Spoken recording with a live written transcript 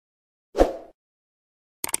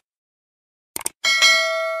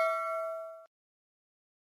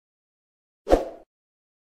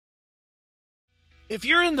If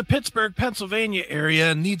you're in the Pittsburgh, Pennsylvania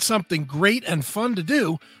area and need something great and fun to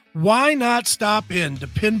do, why not stop in to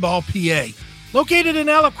Pinball PA? Located in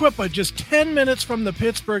Aliquippa, just 10 minutes from the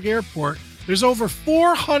Pittsburgh airport, there's over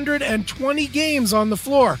 420 games on the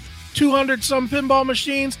floor. 200 some pinball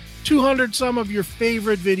machines, 200 some of your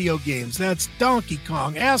favorite video games. That's Donkey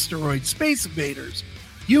Kong, Asteroid, Space Invaders.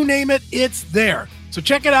 You name it, it's there. So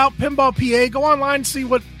check it out, Pinball PA. Go online and see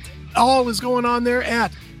what all is going on there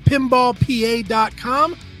at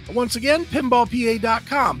pinballpa.com. Once again,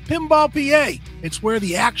 pinballpa.com. Pinball PA, it's where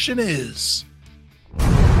the action is.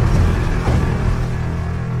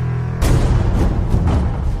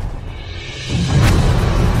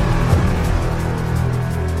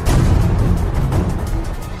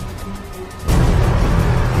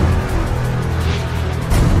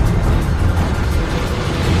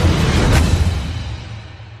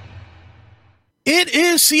 It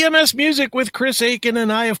is CMS Music with Chris Aiken,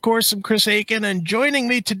 and I, of course, am Chris Aiken, and joining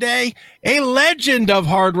me today, a legend of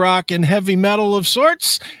hard rock and heavy metal of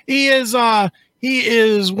sorts. He is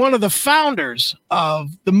one of the founders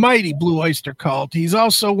of the mighty Blue Oyster cult. He's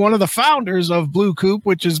also one of the founders of Blue Coupe,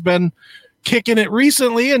 which has been kicking it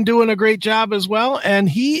recently and doing a great job as well. And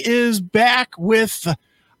he is back with,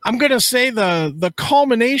 I'm going to say, the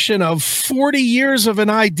culmination of 40 years of an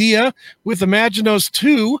idea with Imaginos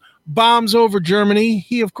 2, Bombs Over Germany.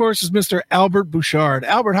 He, of course, is Mr. Albert Bouchard.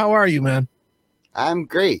 Albert, how are you, man? I'm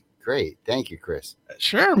great. Thank you, Chris.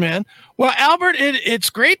 Sure, man. Well, Albert,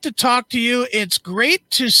 it's great to talk to you. It's great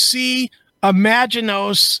to see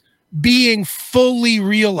Imaginos being fully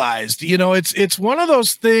realized. You know, it's one of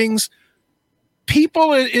those things.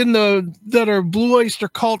 People that are Blue Oyster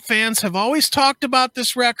cult fans have always talked about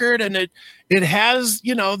this record, and it has,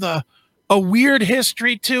 you know, a weird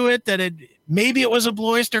history to it that maybe it was a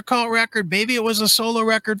Blue Oyster cult record. Maybe it was a solo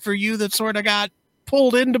record for you that sort of got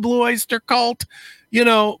pulled into Blue Oyster cult, you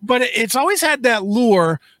know, but it's always had that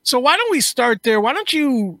lure. So why don't we start there? Why don't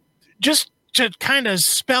you just to kind of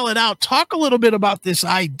spell it out, talk a little bit about this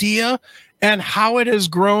idea and how it has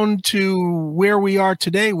grown to where we are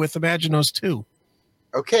today with Imaginos 2.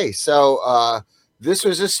 Okay. So, this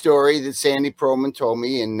was a story that Sandy Perlman told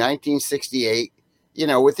me in 1968, you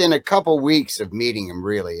know, within a couple weeks of meeting him,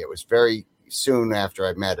 really. It was very soon after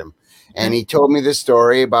I met him. And he told me this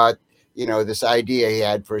story about, you know, this idea he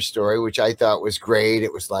had for a story, which I thought was great.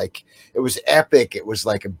 It was epic. It was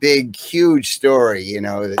like a big, huge story, you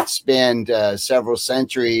know, that spanned several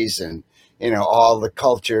centuries and, you know, all the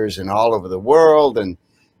cultures and all over the world.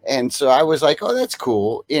 And so I was like, oh, that's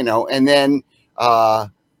cool, you know, and then,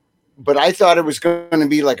 but I thought it was going to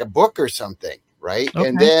be like a book or something. Right. Okay.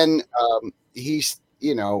 And then he's,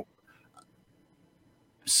 you know,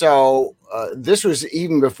 so this was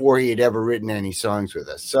even before he had ever written any songs with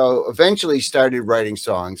us. So eventually he started writing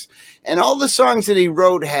songs, and all the songs that he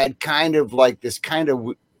wrote had kind of like this kind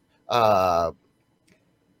of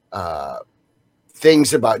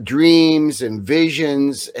things about dreams and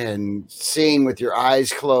visions and seeing with your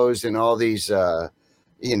eyes closed and all these,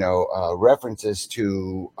 references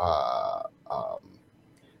to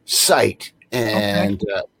sight and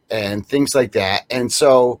things like that. And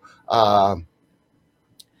so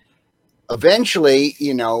eventually,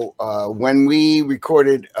 you know, when we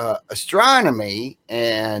recorded Astronomy,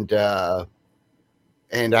 and I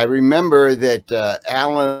remember that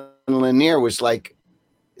Alan Lanier was like,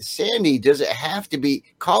 Sandy, does it have to be,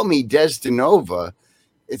 call me Desdenova?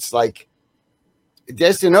 It's like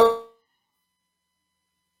Desdenova,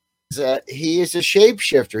 he is a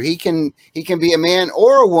shapeshifter. He can be a man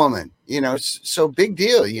or a woman, you know, so big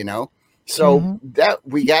deal, you know. So that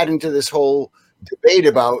we got into this whole debate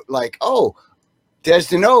about like, oh,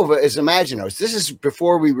 Desdenova is Imaginos. This is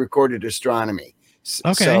before we recorded Astronomy.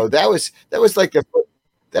 Okay. So that was like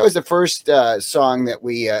the first song that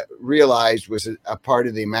we realized was a part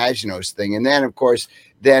of the Imaginos thing. And then, of course,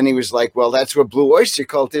 then he was like, well, that's what Blue Oyster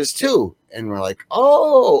Cult is too. And we're like,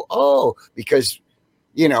 oh, because,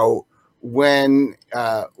 you know, when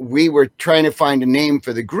we were trying to find a name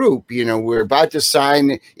for the group, you know, we're about to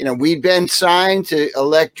sign, you know, we'd been signed to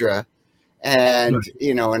Elektra. And,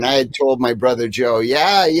 you know, and I had told my brother Joe,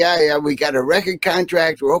 yeah, we got a record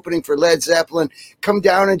contract. We're opening for Led Zeppelin. Come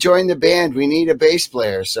down and join the band. We need a bass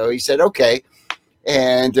player. So he said, okay.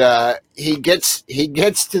 And he gets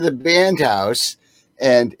to the band house.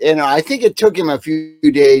 And, you know, I think it took him a few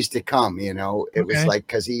days to come, you know. It was like,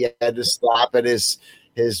 because he had to stop at his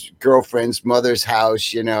girlfriend's mother's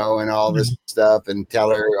house, you know, and all this stuff and tell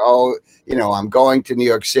her, oh, you know, I'm going to New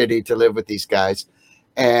York City to live with these guys.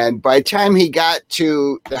 And by the time he got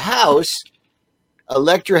to the house,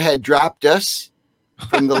 Elektra had dropped us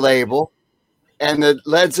from the label. and the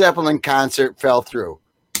Led Zeppelin concert fell through.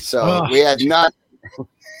 So we had not.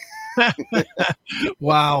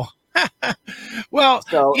 Wow. Well,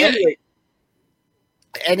 So yeah.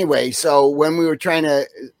 Anyway, so when we were trying to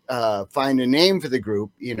find a name for the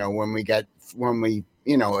group, when we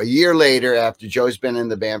a year later, after Joe's been in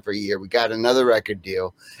the band for a year, we got another record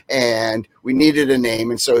deal and we needed a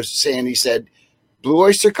name. And so Sandy said, Blue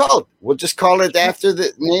Oyster Cult. We'll just call it after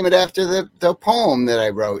name it after the poem that I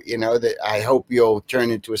wrote, that I hope you'll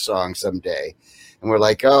turn into a song someday. And we're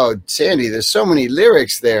like, oh, Sandy, there's so many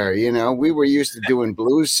lyrics there. We were used to doing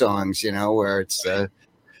blues songs, where it's,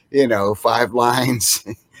 5 lines.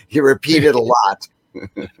 You repeat it a lot.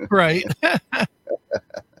 Right.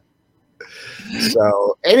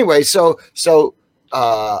 So anyway, so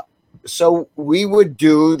we would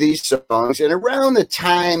do these songs, and around the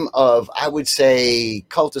time of, I would say,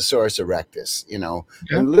 Cultosaurus erectus,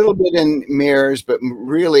 a little bit in Mirrors, but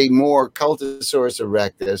really more Cultosaurus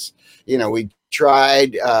erectus. We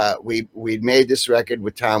tried. We made this record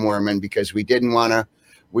with Tom Werman because we didn't want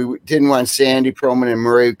Sandy Pearlman and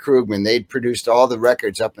Murray Krugman. They'd produced all the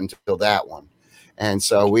records up until that one. And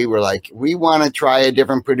so we were like, we want to try a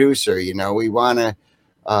different producer, we want to,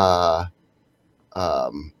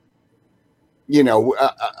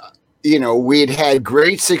 we'd had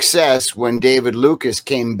great success when David Lucas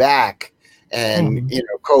came back and,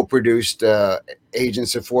 co-produced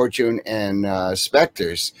Agents of Fortune and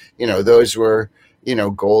Spectres. Those were,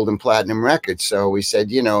 gold and platinum records. So we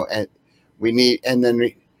said, and we need, and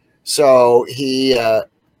then so he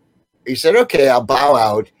said, okay, I'll bow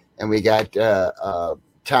out. And we got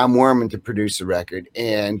Tom Werman to produce the record,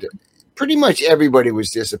 and pretty much everybody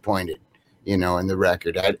was disappointed, in the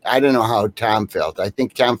record. I don't know how Tom felt. I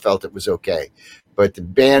think Tom felt it was okay, but the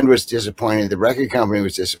band was disappointed. The record company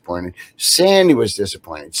was disappointed. Sandy was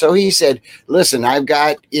disappointed. So he said, "Listen, I've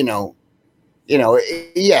got, yes,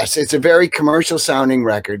 it's a very commercial sounding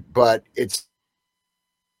record, but it's."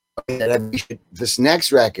 This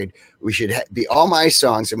next record, we should be all my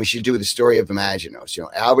songs, and we should do the story of Imaginos.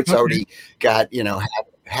 Albert's already got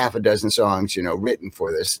half a dozen songs written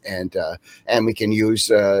for this, and we can use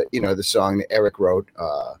the song that Eric wrote,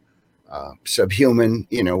 Subhuman.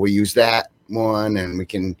 We use that one, and we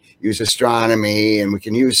can use Astronomy, and we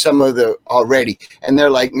can use some of the already. And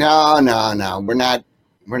they're like, no, we're not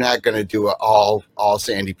going to do all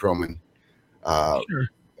Sandy Pearlman. Sure.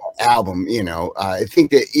 Album, I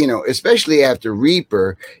think that especially after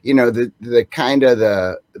Reaper, the kind of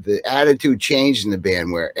the attitude changed in the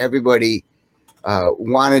band where everybody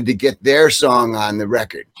wanted to get their song on the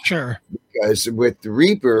record. Sure. Because with the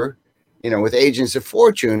Reaper, with Agents of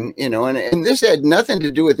Fortune, and this had nothing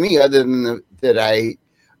to do with me other than that I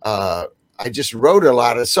just wrote a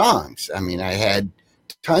lot of songs. I mean, I had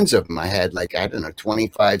tons of them. I had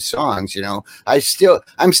 25 songs. I'm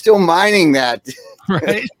still mining that.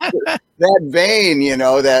 Right. that vein,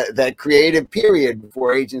 that creative period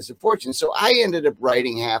before Agents of Fortune. So I ended up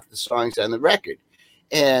writing half the songs on the record.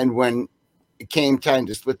 And when it came time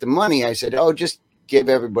to split the money, I said, oh, just give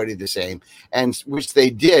everybody the same. And which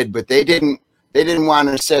they did, but they didn't want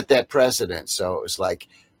to set that precedent. So it was like,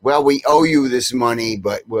 well, we owe you this money,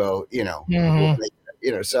 but we'll,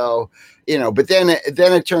 so, but then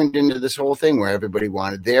it turned into this whole thing where everybody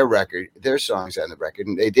wanted their songs on the record,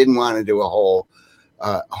 and they didn't want to do a whole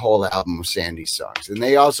album of Sandy's songs. And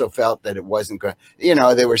they also felt that it wasn't going,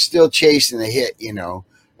 they were still chasing the hit,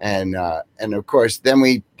 and of course, then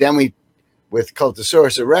we with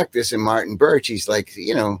Cultosaurus Erectus and Martin Birch, he's like,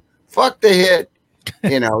 fuck the hit,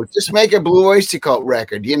 just make a Blue Oyster Cult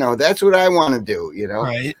record. That's what I want to do,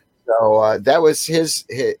 Right. So that was his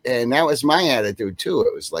hit, and that was my attitude too.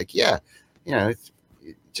 It was like, yeah,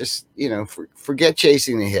 just, forget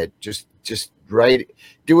chasing the hit. Just write,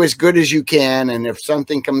 do as good as you can. And if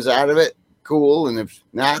something comes out of it, cool. And if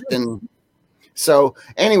not, then so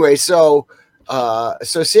anyway, so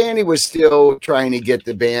Sandy was still trying to get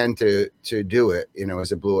the band to do it,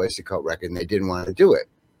 as a Blue Oyster Cult record, and they didn't want to do it.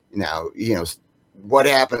 Now, what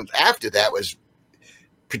happened after that was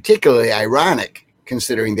particularly ironic,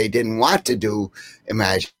 considering they didn't want to do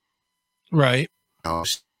Imagine. Right.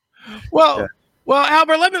 Well,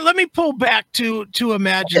 Albert, let me pull back to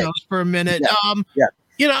Imaginos for a minute.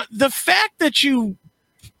 The fact that you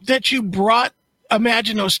brought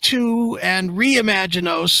Imaginos 2 and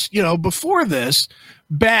Reimaginos, before this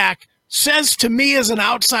back says to me as an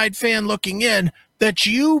outside fan looking in that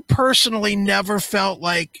you personally never felt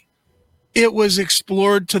like it was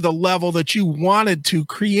explored to the level that you wanted to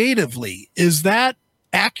creatively. Is that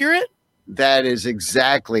accurate? That is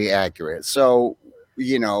exactly accurate. So,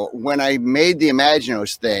 when I made the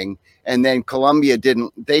Imaginos thing, and then Columbia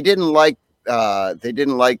didn't like they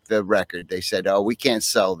didn't like the record. They said, "Oh, we can't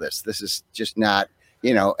sell this. This is just not,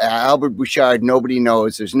 Albert Bouchard. Nobody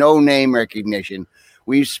knows. There's no name recognition.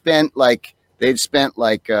 They'd spent like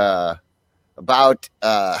about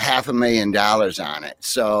 $500,000 on it.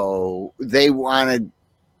 So they wanted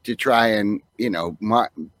to try and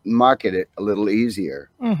market it a little easier.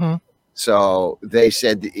 Mm-hmm. So they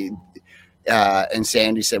said, and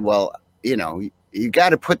Sandy said, well, you got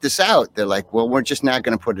to put this out. They're like, well, we're just not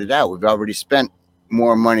going to put it out. We've already spent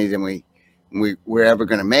more money than we're ever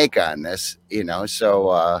going to make on this,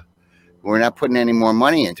 so we're not putting any more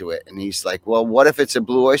money into it. And he's like, well, what if it's a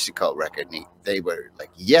Blue Oyster Cult record? And they were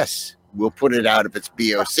like, yes, we'll put it out if it's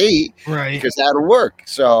BOC, right? Because that'll work.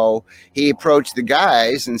 So he approached the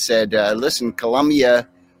guys and said, listen, Columbia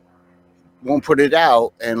won't put it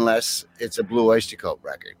out unless it's a Blue Oyster Cult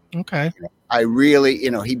record. Okay. I really,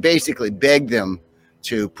 he basically begged them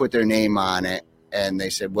to put their name on it. And they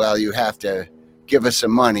said, well, you have to give us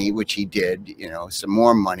some money, which he did, some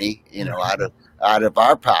more money, out of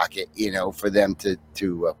our pocket, for them to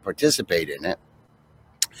participate in it.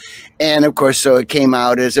 And of course, so it came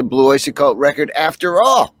out as a Blue Oyster Cult record after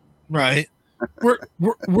all. Right.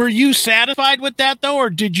 Were you satisfied with that though, or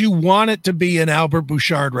did you want it to be an Albert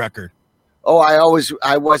Bouchard record? Oh,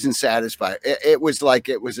 I wasn't satisfied. It was like,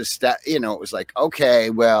 it was a step, it was like, okay,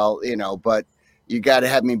 well, but you got to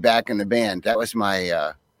have me back in the band. That was my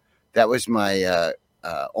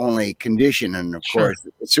only condition. And of course,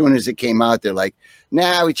 as soon as it came out, they're like,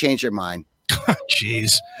 nah, we changed our mind.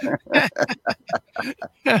 Jeez.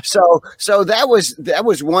 So that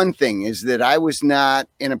was one thing, is that I was not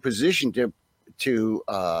in a position to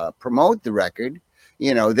promote the record.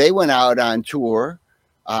 They went out on tour.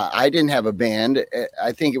 I didn't have a band.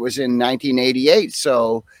 I think it was in 1988.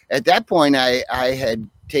 So at that point, I had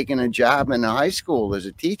taken a job in a high school as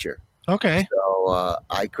a teacher. Okay. So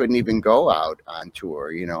I couldn't even go out on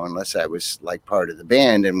tour, unless I was like part of the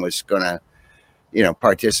band and was going to,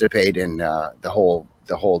 participate in the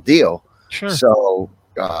whole deal. Sure.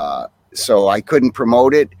 So I couldn't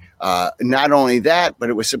promote it. Not only that, but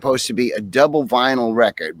it was supposed to be a double vinyl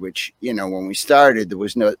record, which, when we started, there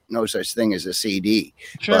was no such thing as a CD.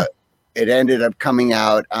 Sure. But it ended up coming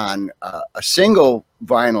out on a single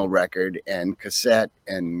vinyl record and cassette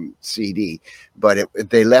and CD. But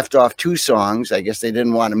they left off 2 songs. I guess they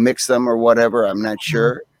didn't want to mix them or whatever. I'm not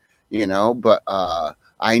sure, but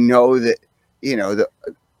I know that,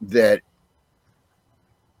 that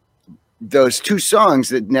those 2 songs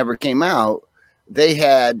that never came out, they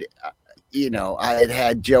had, I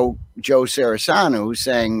had Joe Sarasano, who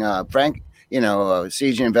sang Frank,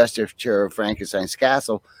 Siege and Investiture of Frankenstein's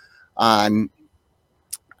Castle on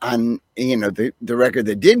the record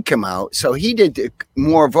that did come out. So he did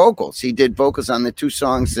more vocals. He did vocals on the 2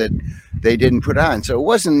 songs that they didn't put on. So it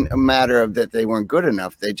wasn't a matter of that they weren't good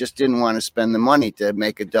enough. They just didn't want to spend the money to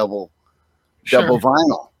make a double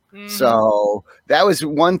vinyl. Mm-hmm. So that was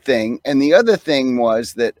one thing. And the other thing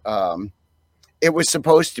was that it was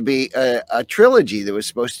supposed to be a trilogy. There was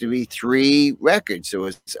supposed to be 3 records. There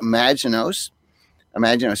was Imaginos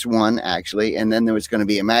 1, actually, and then there was going to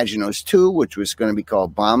be Imaginos 2, which was going to be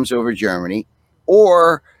called Bombs Over Germany,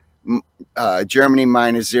 or Germany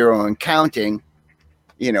 -0 and Counting,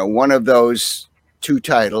 one of those 2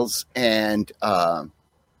 titles. And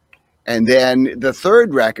then the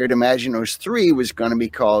 3rd record, Imaginos 3, was going to be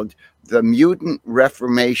called The Mutant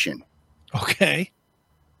Reformation. Okay.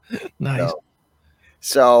 Nice.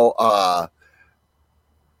 So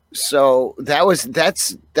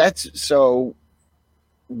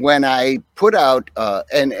when I put out,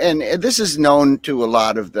 and this is known to a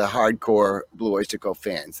lot of the hardcore Blue Oyster Cult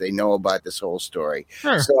fans, they know about this whole story.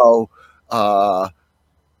 Sure. So I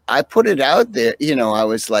put it out there, I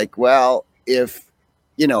was like, well, if,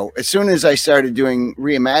 as soon as I started doing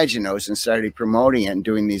Reimaginos and started promoting it and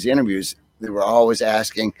doing these interviews, they were always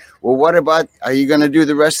asking, well, what about, are you going to do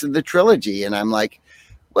the rest of the trilogy? And I'm like,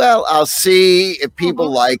 well, I'll see if people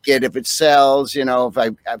like it, if it sells,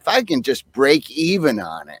 if I can just break even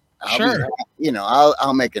on it,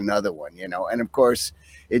 I'll make another one, and of course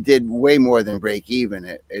it did way more than break even.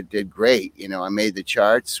 It did great. I made the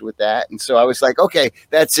charts with that. And so I was like, okay,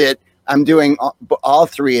 that's it. I'm doing all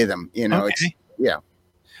 3 of them, Okay. Yeah.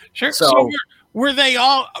 Sure. So were they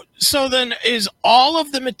all, so then is all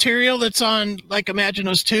of the material that's on like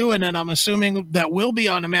Imaginos 2, and then I'm assuming that will be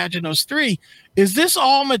on Imaginos 3, is this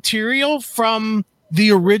all material from the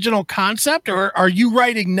original concept, or are you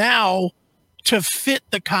writing now to fit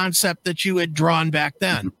the concept that you had drawn back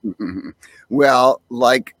then? Well,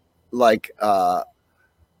 like Reimaginos,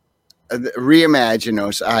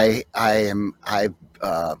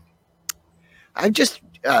 I've just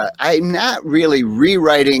I'm not really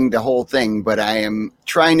rewriting the whole thing, but I am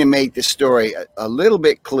trying to make the story a little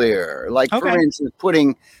bit clearer. Like, for instance,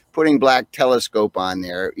 putting Black Telescope on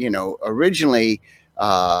there. Originally,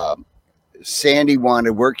 Sandy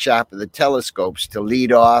wanted Workshop of the Telescopes to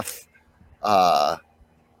lead off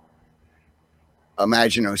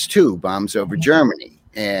Imaginos 2, Bombs Over Germany.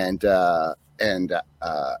 And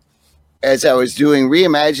as I was doing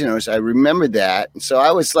Reimaginos, I remembered that. And so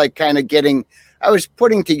I was like I was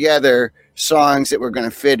putting together songs that were going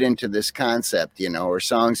to fit into this concept, or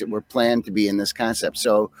songs that were planned to be in this concept.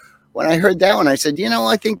 So when I heard that one, I said,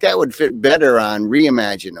 I think that would fit better on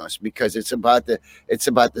Reimaginos, because it's about the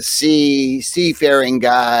seafaring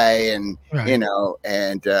guy, and right.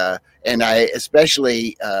 And I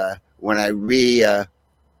especially when I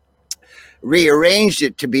rearranged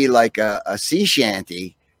it to be like a sea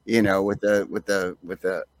shanty, with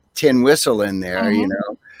a tin whistle in there,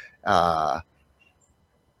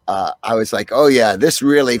 I was like, oh yeah, this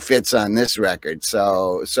really fits on this record.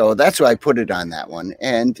 So that's why I put it on that one.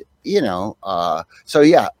 And, so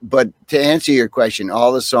yeah, but to answer your question,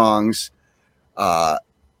 all the songs,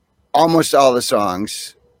 almost all the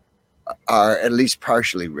songs are at least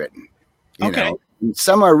partially written, you know.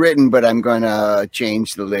 Some are written, but I'm going to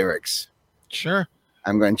change the lyrics. Sure.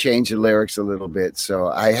 I'm going to change the lyrics a little bit. So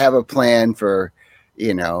I have a plan for,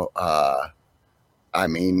 the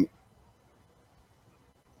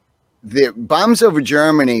Bombs Over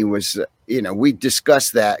Germany was, we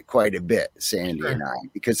discussed that quite a bit, Sandy and I,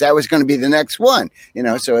 because that was going to be the next one,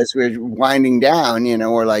 so as we're winding down,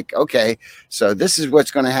 we're like, okay, so this is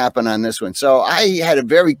what's going to happen on this one. So I had a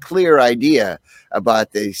very clear idea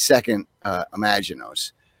about the second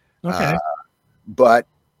Imaginos. But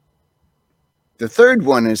the third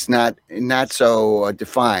one is not so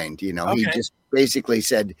defined. He just basically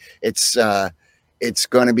said it's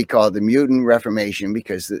going to be called the Mutant Reformation,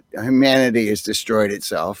 because humanity has destroyed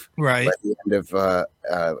itself right at the end of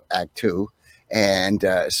Act 2, and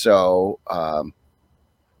so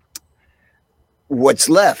what's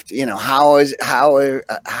left? How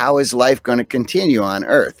is life going to continue on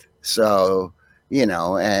Earth? So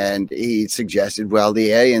and he suggested, well,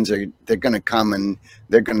 the aliens they're going to come and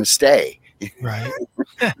they're going to stay. Right.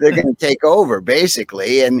 They're going to take over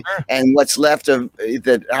basically. And what's left of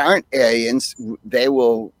that aren't aliens, they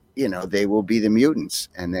will be the mutants,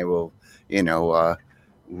 and they will,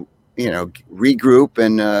 regroup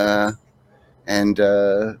and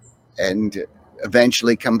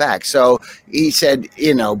eventually come back. So he said,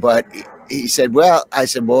 but he said, well, I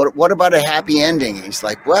said, well, what about a happy ending? He's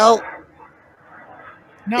like, well,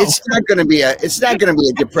 no. It's not going to be a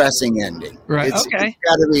depressing ending. Right.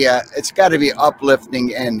 It's got to be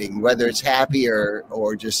uplifting ending, whether it's happy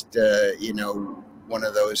or just one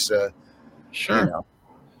of those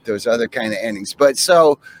those other kind of endings. But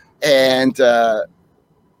so, and I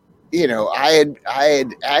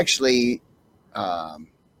had actually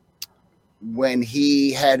when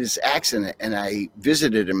he had his accident and I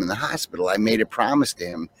visited him in the hospital, I made a promise to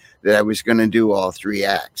him that I was going to do all 3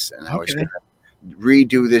 acts, and I was going to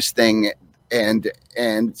redo this thing, and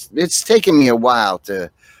it's taken me a while to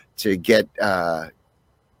get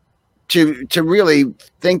to really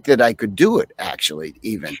think that I could do it, actually,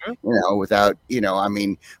 even without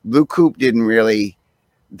Blue Coupe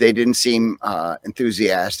they didn't seem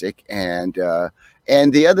enthusiastic, and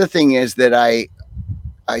the other thing is that I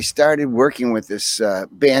started working with this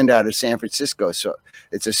band out of San Francisco. So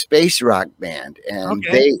it's a space rock band, and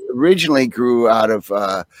they originally grew out of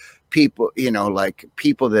people, like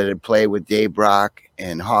people that had played with Dave Brock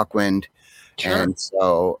and Hawkwind. Sure. And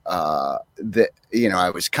so, I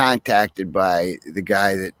was contacted by the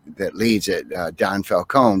guy that leads it, Don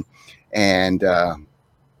Falcone, and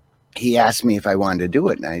he asked me if I wanted to do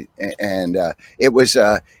it. And it was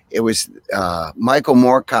Michael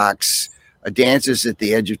Moorcock's Dances at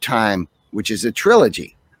the Edge of Time, which is a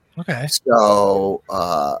trilogy. Okay. So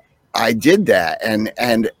I did that,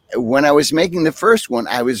 and when I was making the first one,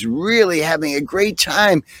 I was really having a great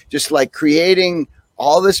time, just like creating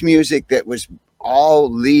all this music that was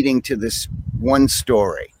all leading to this one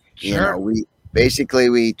story. Sure. We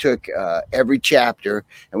took every chapter,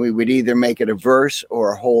 and we would either make it a verse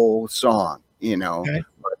or a whole song.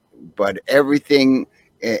 But everything,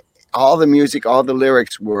 all the music, all the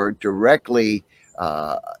lyrics were directly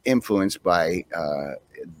influenced by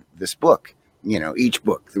this book. Each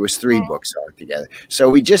book. There was 3 books all together. So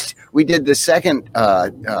we did the second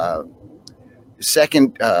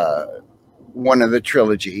one of the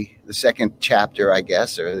trilogy, the second chapter, I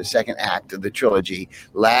guess, or the second act of the trilogy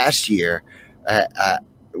last year,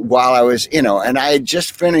 while I was, and I had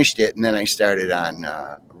just finished it, and then I started on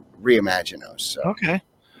Reimaginos. So. Okay.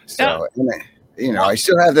 So, I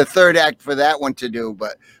still have the third act for that one to do,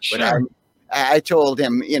 but Sure. I told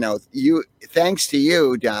him, thanks to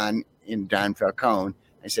you, Don Falcone.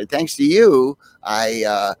 I said, thanks to you,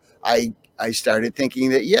 I started thinking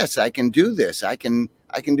that yes, I can do this. I can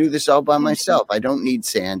do this all by myself. I don't need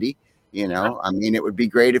Sandy. I mean, it would be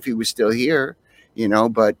great if he was still here.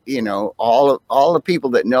 But all the people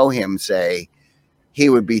that know him say he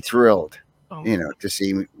would be thrilled. To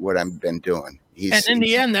see what I've been doing. And in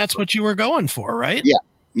the end, that's what you were going for, right? Yeah.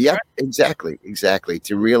 Yep. Right. Exactly.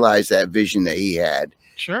 To realize that vision that he had.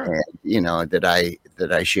 Sure. And, that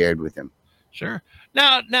I shared with him. Sure.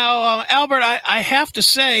 Now, Albert, I have to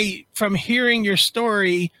say, from hearing your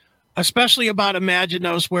story, especially about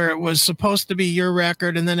Imaginos, where it was supposed to be your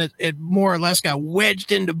record, and then it more or less got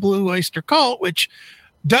wedged into Blue Oyster Cult, which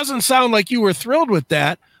doesn't sound like you were thrilled with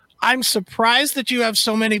that. I'm surprised that you have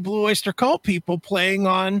so many Blue Oyster Cult people playing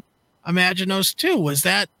on Imaginos too. Does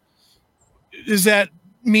that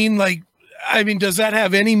mean does that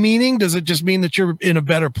have any meaning? Does it just mean that you're in a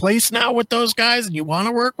better place now with those guys and you want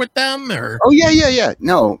to work with them? Or yeah.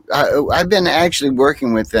 No, I've been actually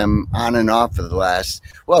working with them on and off for the last,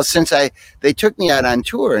 since they took me out on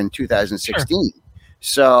tour in 2016. Sure.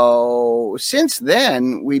 So since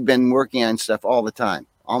then we've been working on stuff all the time.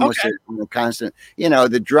 Almost a constant,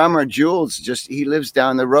 the drummer Jules, he lives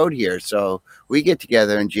down the road here. So we get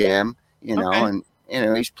together and jam, and,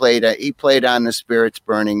 he played on the Spirits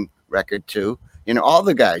Burning record too. All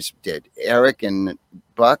the guys did. Eric and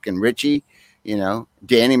Buck and Richie,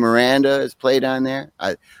 Danny Miranda has played on there.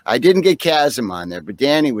 I didn't get Chasm on there, but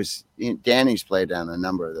Danny's played on a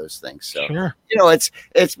number of those things. So, sure.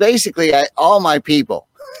 It's basically all my people.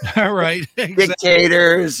 All right. Exactly.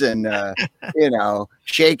 Dictators and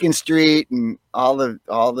Shakin' Street and all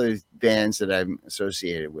the bands that I'm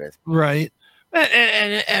associated with. Right.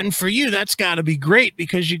 And for you, that's got to be great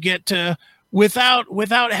because you get to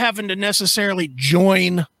without having to necessarily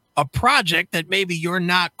join a project that maybe you're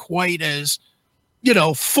not quite as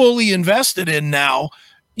fully invested in now.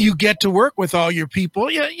 You get to work with all your people.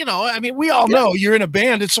 I mean, we all know you're in a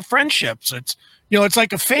band. It's a friendship. So it's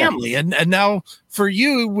like a family. And now for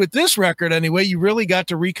you with this record, anyway, you really got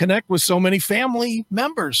to reconnect with so many family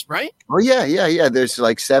members, right? Oh yeah. There's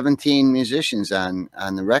like 17 musicians on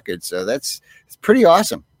the record. So it's pretty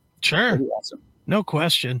awesome. Sure. Pretty awesome. No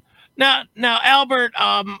question. Now, Albert,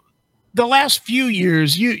 the last few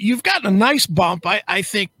years, you've gotten a nice bump, I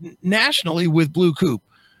think, nationally with Blue Coupe.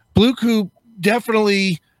 Blue Coupe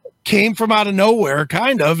definitely came from out of nowhere,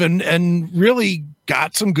 kind of, and really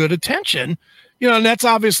got some good attention. And that's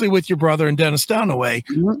obviously with your brother and Dennis Dunaway.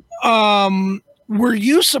 Mm-hmm. Were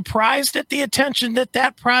you surprised at the attention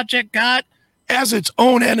that project got as its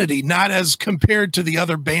own entity, not as compared to the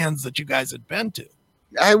other bands that you guys had been to?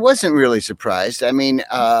 I wasn't really surprised. I mean,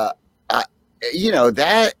 but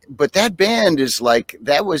that band is like,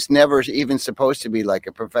 that was never even supposed to be like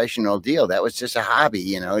a professional deal. That was just a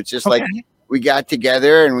hobby, it's just like we got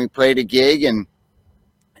together and we played a gig and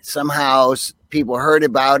somehow people heard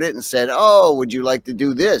about it and said, oh, would you like to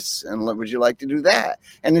do this? And would you like to do that?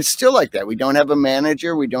 And it's still like that. We don't have a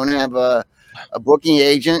manager. We don't have a booking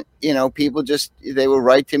agent. People they will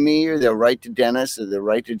write to me or they'll write to Dennis or they'll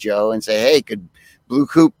write to Joe and say, hey, could Blue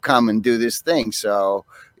Coupe come and do this thing? So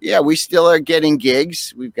yeah, we still are getting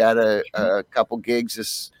gigs. We've got a couple gigs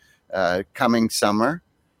this coming summer,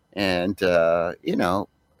 and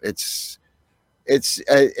it's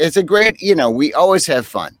a great. We always have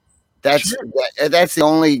fun. That's the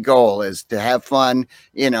only goal, is to have fun.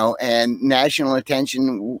 And national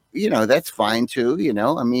attention. That's fine too.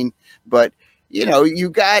 I mean, but you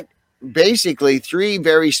got basically three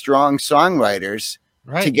very strong songwriters.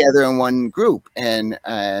 Right. Together in one group, and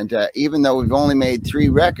even though we've only made 3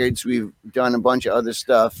 records, we've done a bunch of other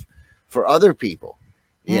stuff for other people,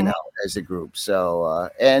 as a group. So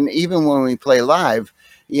and even when we play live,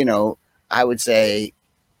 I would say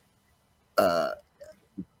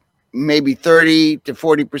maybe 30 to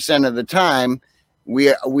 40% of the time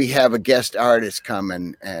we have a guest artist come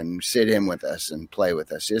and sit in with us and play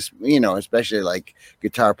with us. Just, especially like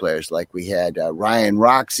guitar players, like we had Ryan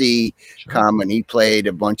Roxy come and he played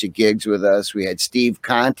a bunch of gigs with us. We had Steve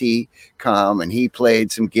Conti come and he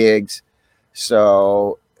played some gigs.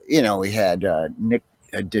 So, we had Nick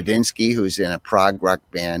Dudinsky, who's in a prog rock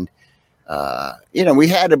band. We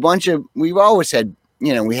had a bunch of, we've always had,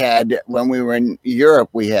 we had, when we were in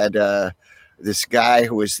Europe, we had this guy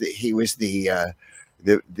who was the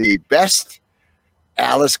best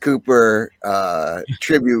Alice Cooper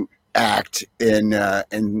tribute act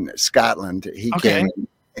in Scotland. He came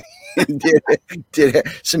and did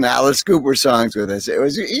some Alice Cooper songs with us. It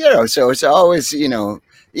was, so it's always,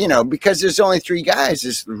 you know, because there's only 3 guys,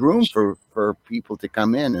 there's room for people to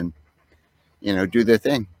come in and, you know, do their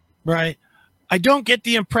thing. Right. I don't get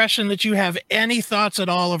the impression that you have any thoughts at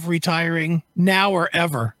all of retiring now or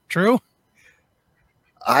ever. True?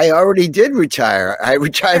 I already did retire. I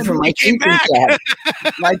retired from my teaching job.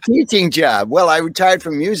 My teaching job. Well, I retired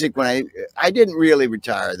from music when I didn't really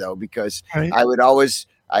retire though, because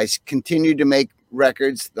I continued to make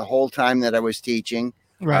records the whole time that I was teaching.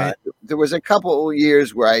 Right. There was a couple of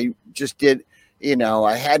years where I just did, you know,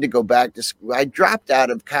 I had to go back to school. I dropped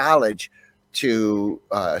out of college to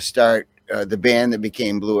start the band that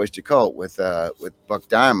became Blue Oyster Cult with Buck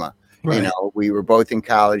Dharma. Right. You know, we were both in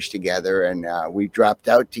college together, and we dropped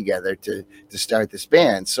out together to start this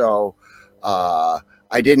band. So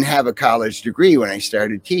I didn't have a college degree when I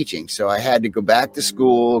started teaching. So I had to go back to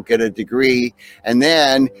school, get a degree. And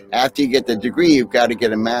then after you get the degree, you've got to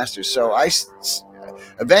get a master's. So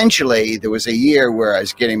eventually there was a year where I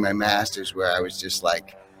was getting my master's where I was just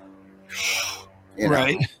like, you know,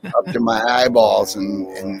 right. up to my eyeballs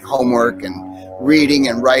and homework and reading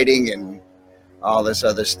and writing and all this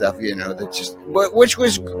other stuff, you know, that just, which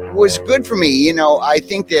was good for me. You know, I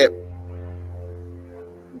think that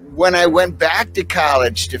when I went back to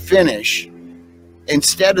college to finish,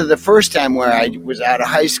 instead of the first time where I was out of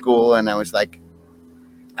high school and I was like,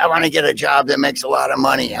 I want to get a job that makes a lot of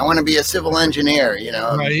money. I want to be a civil engineer, you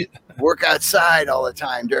know, right. Work outside all the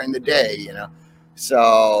time during the day, you know.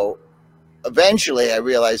 So eventually I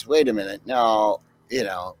realized, wait a minute, no, you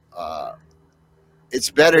know, it's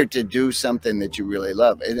better to do something that you really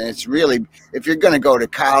love. And it's really, if you're going to go to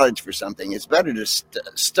college for something, it's better to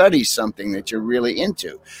study something that you're really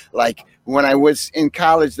into. Like when I was in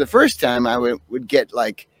college the first time, I would get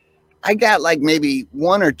like, I got like maybe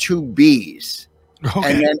 1 or 2 B's.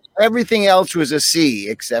 Okay. And then everything else was a C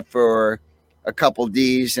except for a couple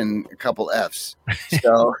D's and a couple F's.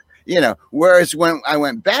 So, you know, whereas when I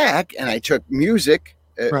went back and I took music,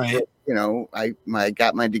 right. You know, I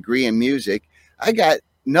got my degree in music, I got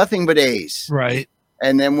nothing but A's. Right.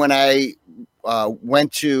 And then when I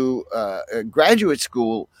went to graduate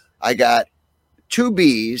school, I got 2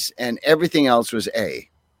 B's and everything else was A.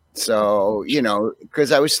 So, you know,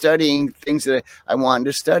 because I was studying things that I wanted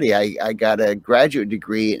to study. I got a graduate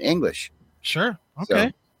degree in English. Sure. Okay.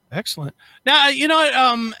 So. Excellent. Now, you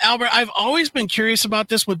know, Albert, I've always been curious about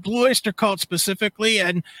this with Blue Oyster Cult specifically.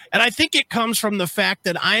 And I think it comes from the fact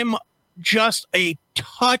that I'm just a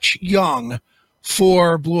touch young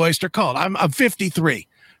for Blue Oyster Cult. I'm 53.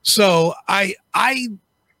 So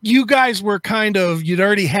you guys were you'd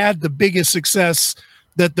already had the biggest success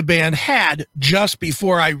that the band had just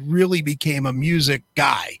before I really became a music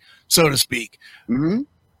guy, so to speak. Mm-hmm.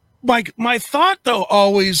 My thought though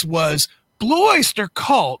always was Blue Oyster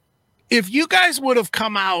Cult, if you guys would have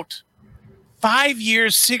come out 5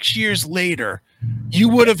 years, 6 years later, you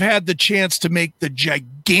would have had the chance to make the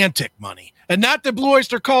gigantic money. And not that Blue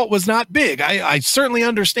Oyster Cult was not big. I certainly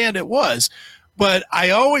understand it was, but I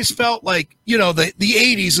always felt like, you know, the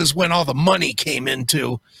 80s is when all the money came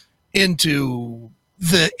into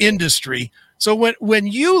the industry. So when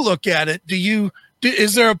you look at it,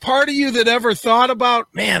 is there a part of you that ever thought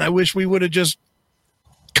about, man, I wish we would have just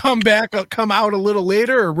come out a little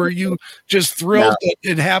later, or were you just thrilled that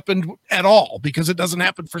it happened at all because it doesn't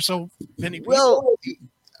happen for so many people? Well,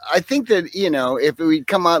 I think that, you know, if we'd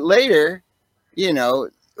come out later, you know,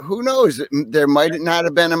 who knows? There might not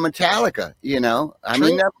have been a Metallica, you know. I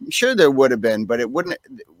mean, I'm sure there would have been, but it wouldn't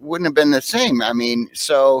have been the same. I mean,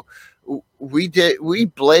 so we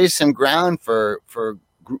blazed some ground for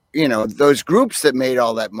you know, those groups that made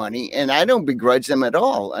all that money, and I don't begrudge them at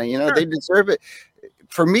all. You know, sure. They deserve it.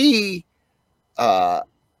 For me,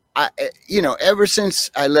 you know, ever since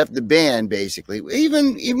I left the band, basically,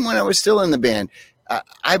 even when I was still in the band,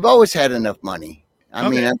 I've always had enough money. I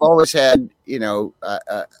mean, I've always had, you know,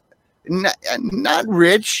 not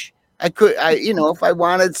rich. You know, if I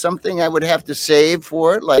wanted something, I would have to save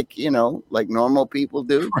for it, like, you know, like normal people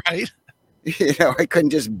do. Right. You know, I couldn't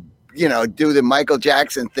just, you know, do the Michael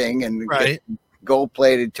Jackson thing and get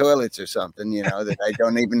gold-plated toilets or something, you know, that I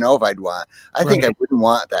don't even know if I'd want. I think I wouldn't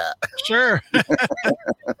want that. Sure.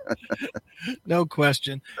 No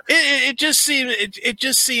question. It just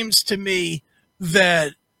seems to me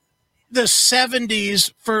that the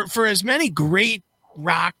 70s, for as many great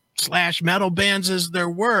rock / metal bands as there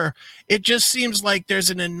were, it just seems like there's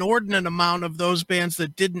an inordinate amount of those bands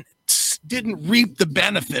that didn't reap the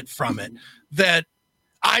benefit from it. That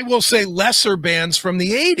I will say lesser bands from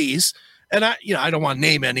the 80s, and I don't want to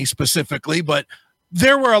name any specifically, but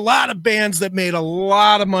there were a lot of bands that made a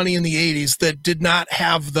lot of money in the 80s that did not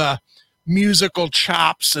have the musical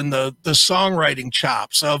chops and the songwriting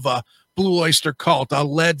chops of a Blue Oyster Cult, a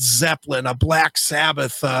Led Zeppelin, a Black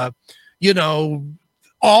Sabbath, you know,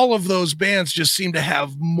 all of those bands just seem to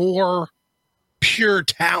have more pure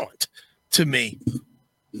talent to me.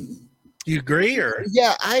 You agree? Or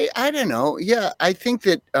yeah, I don't know. Yeah, I think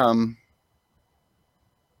that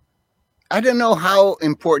I don't know how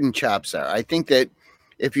important chops are. I think that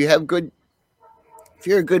if you're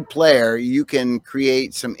a good player, you can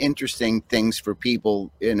create some interesting things for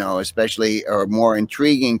people, you know, especially, or more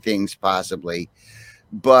intriguing things possibly.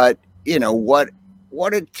 But you know what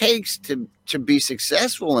it takes to be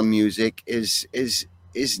successful in music is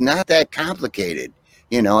not that complicated.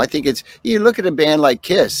 You know, I think you look at a band like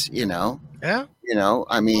Kiss, you know. yeah, You know,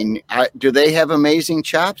 I mean, do they have amazing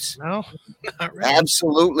chops? no, not really.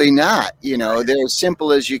 Absolutely not. You know, they're as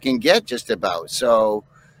simple as you can get, just about. So,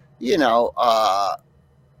 you know,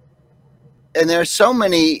 and there's so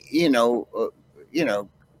many,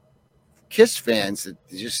 Kiss fans that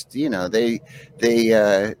just, you know, they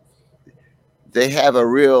have a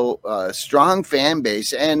real strong fan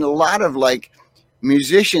base, and a lot of like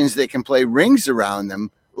musicians that can play rings around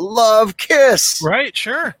them love Kiss. Right?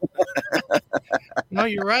 Sure. No,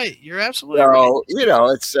 you're right. You're absolutely right. So, you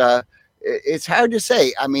know, it's hard to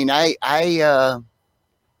say. I mean,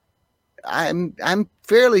 I'm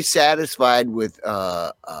fairly satisfied with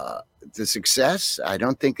the success. I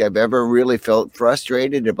don't think I've ever really felt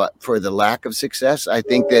frustrated for the lack of success. I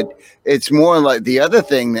think that it's more like the other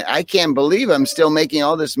thing, that I can't believe I'm still making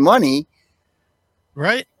all this money.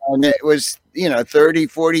 Right. And it was, you know, 30,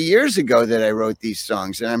 40 years ago that I wrote these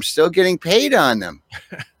songs, and I'm still getting paid on them.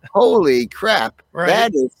 Holy crap.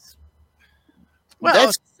 Right.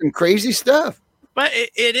 That's some crazy stuff. But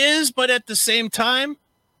it is, but at the same time,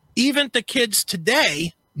 even the kids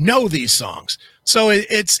today know these songs. So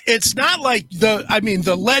it's not like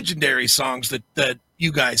the legendary songs that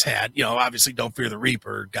you guys had, you know, obviously Don't Fear the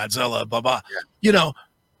Reaper, Godzilla, blah, blah. Yeah. You know,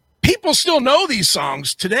 people still know these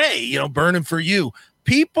songs today, you know, Burning for You.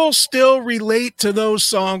 People still relate to those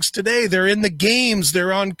songs today. They're in the games.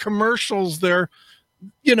 They're on commercials. They're,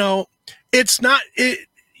 you know,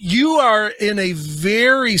 you are in a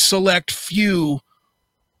very select few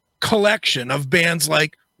collection of bands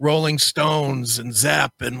like Rolling Stones and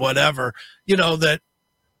Zepp and whatever, you know,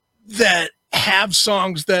 that have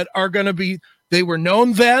songs that are going to be, they were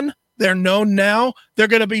known then, they're known now, they're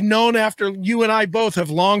going to be known after you and I both have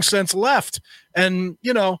long since left. And,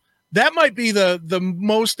 you know, that might be the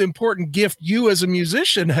most important gift you as a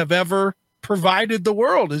musician have ever provided the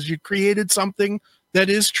world, is you created something that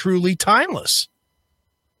is truly timeless.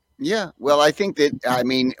 Yeah. Well, I think that, I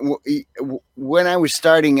mean, when I was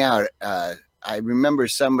starting out, I remember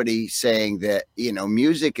somebody saying that, you know,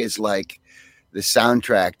 music is like the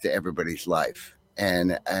soundtrack to everybody's life.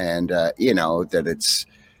 And you know, that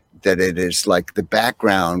it is like the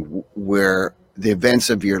background where the events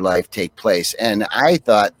of your life take place. And I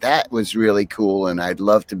thought that was really cool, and I'd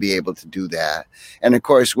love to be able to do that. And of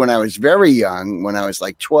course, when I was very young, when I was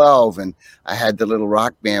like 12 and I had the little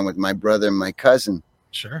rock band with my brother and my cousin,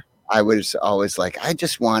 sure, I was always like, I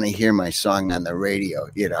just want to hear my song on the radio,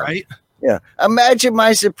 you know? Right. Yeah. Imagine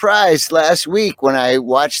my surprise last week when I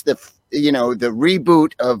watched the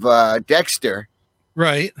reboot of Dexter.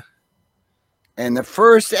 Right. And the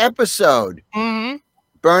first episode,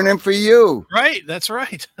 Burning for You. Right. That's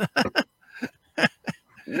right.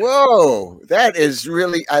 Whoa. That is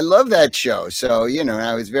really, I love that show. So, you know,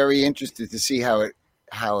 I was very interested to see how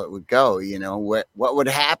it would go, you know, what would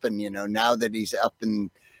happen, you know, now that he's up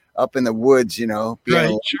in the woods, you know,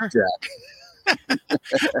 right, sure.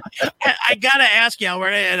 I gotta ask you,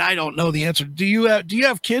 Albert, and I don't know the answer. Do you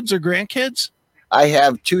have kids or grandkids? I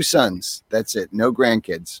have 2 sons. That's it. No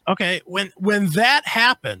grandkids. Okay. When that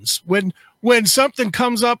happens, when something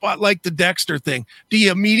comes up like the Dexter thing, do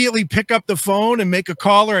you immediately pick up the phone and make a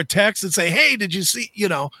call or a text and say, "Hey, did you see?" You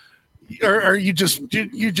know, or you just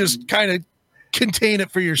kind of contain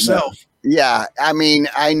it for yourself? No. Yeah, I mean,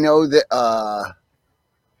 I know that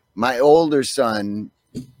my older son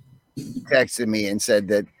texted me and said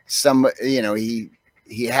that you know, he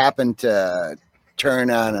happened to turn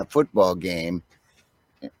on a football game,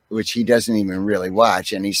 which he doesn't even really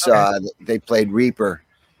watch, and he saw that they played Reaper,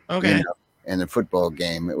 okay, you know, in the football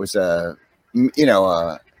game. It was a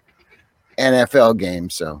NFL game,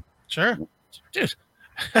 so sure, dude.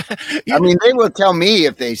 I mean, they will tell me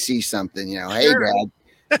if they see something, you know, sure. Hey,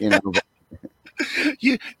 Dad, you know.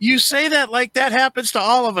 You say that like that happens to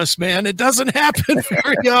all of us, man. It doesn't happen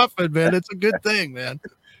very often, man. It's a good thing, man.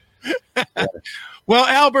 Well,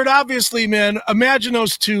 Albert, obviously, man, imagine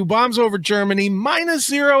those 2 bombs over Germany,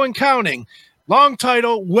 -0 and counting. Long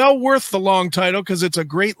title, well worth the long title because it's a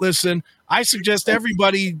great listen. I suggest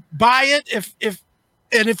everybody buy it. If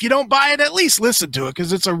you don't buy it, at least listen to it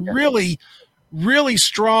because it's a really, really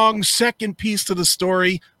strong second piece to the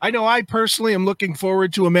story. I know I personally am looking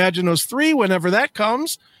forward to Imaginos 3 whenever that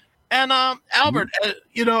comes. And Albert,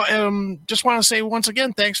 just want to say once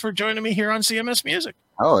again, thanks for joining me here on CMS Music.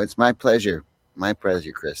 Oh, it's my pleasure. My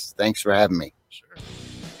pleasure, Chris. Thanks for having me. Sure.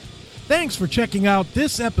 Thanks for checking out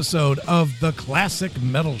this episode of The Classic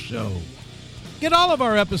Metal Show. Get all of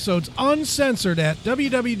our episodes uncensored at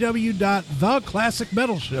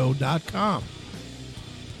www.theclassicmetalshow.com.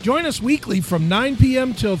 Join us weekly from 9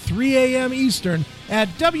 p.m. till 3 a.m. Eastern at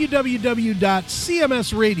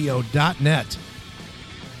www.cmsradio.net.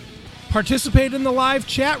 Participate in the live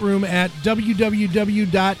chat room at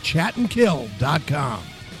www.chatandkill.com.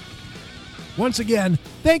 Once again,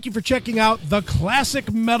 thank you for checking out The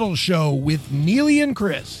Classic Metal Show with Neely and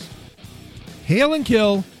Chris. Hail and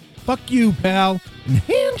kill, fuck you, pal, and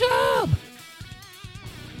hand job!